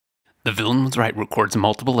The Villain Was Right records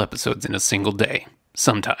multiple episodes in a single day,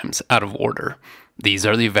 sometimes out of order. These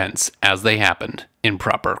are the events as they happened, in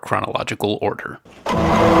proper chronological order.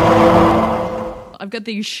 I've got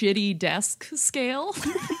the shitty desk scale.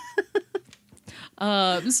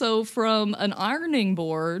 So from an ironing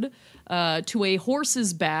board to a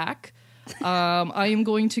horse's back, I am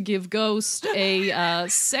going to give Ghost a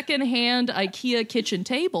second-hand IKEA kitchen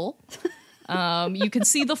table. You can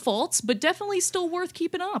see the faults, but definitely still worth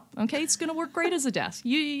keeping up. Okay, it's going to work great as a desk.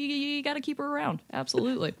 You got to keep her around.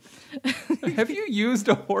 Absolutely. Have you used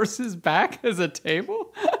a horse's back as a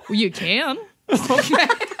table? Well, you can. Okay.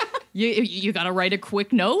 You got to write a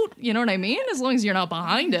quick note. You know what I mean? As long as you're not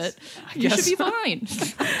behind it, you should be fine.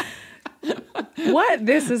 What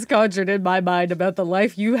this has conjured in my mind about the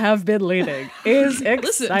life you have been leading is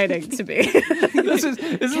exciting to me. This is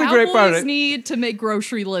a great part of Cowboys it. need to make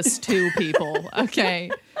grocery lists too, people.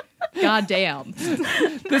 Okay. God damn.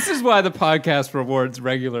 This is why the podcast rewards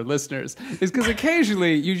regular listeners, is because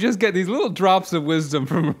occasionally you just get these little drops of wisdom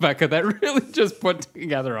from Rebecca that really just put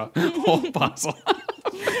together a whole puzzle.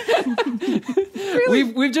 Really?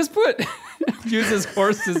 We've just put uses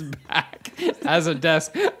horse's back as a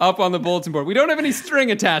desk up on the bulletin board. We don't have any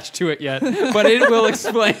string attached to it yet, but it will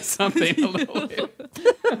explain something a little bit.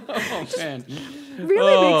 Oh man.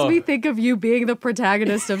 Really makes me think of you being the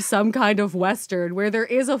protagonist of some kind of Western where there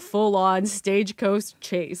is a full-on stagecoach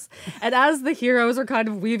chase. And as the heroes are kind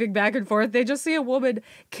of weaving back and forth, they just see a woman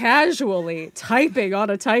casually typing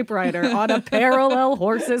on a typewriter on a parallel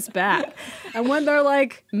horse's back. And when they're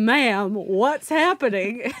like, ma'am, what's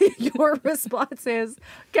happening? Your response is,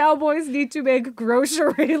 cowboys need to make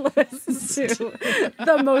grocery lists too.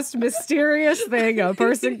 The most mysterious thing a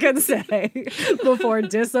person can say before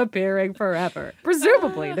disappearing forever.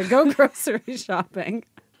 Presumably to go grocery shopping.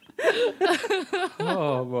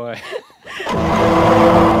 Oh boy.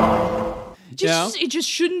 It just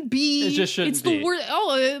shouldn't be. It just shouldn't it's be. the worst.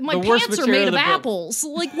 Oh, my The worst pants are material made of of the book. apples.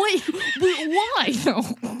 Like, what? Why? No.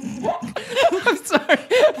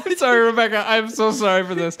 I'm sorry, Rebecca. I'm so sorry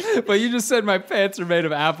for this. But you just said my pants are made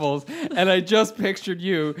of apples, and I just pictured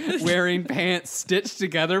you wearing pants stitched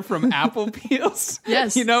together from apple peels.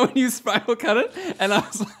 Yes. You know, when you spiral cut it? And I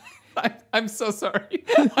was like, I'm so sorry.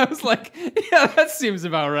 I was like, yeah, that seems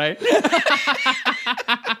about right.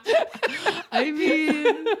 I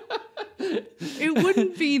mean, it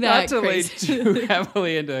wouldn't be Not that to lay crazy. too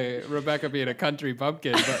heavily into Rebecca being a country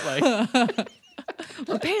bumpkin, but like...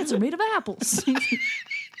 My pants are made of apples.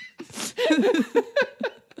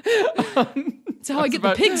 That's how I get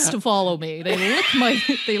the pigs to follow me. They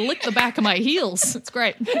lick the back of my heels. It's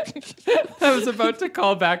great. I was about to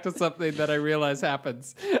call back to something that I realize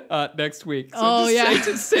happens next week. So Oh, yeah.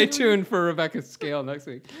 Stay tuned for Rebecca's scale next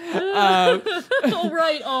week. Oh,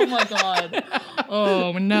 right. Oh, my God.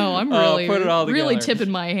 Oh, no. I'm really, put it all really together.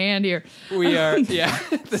 tipping my hand here. We are, yeah,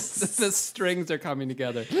 the strings are coming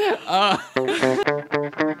together.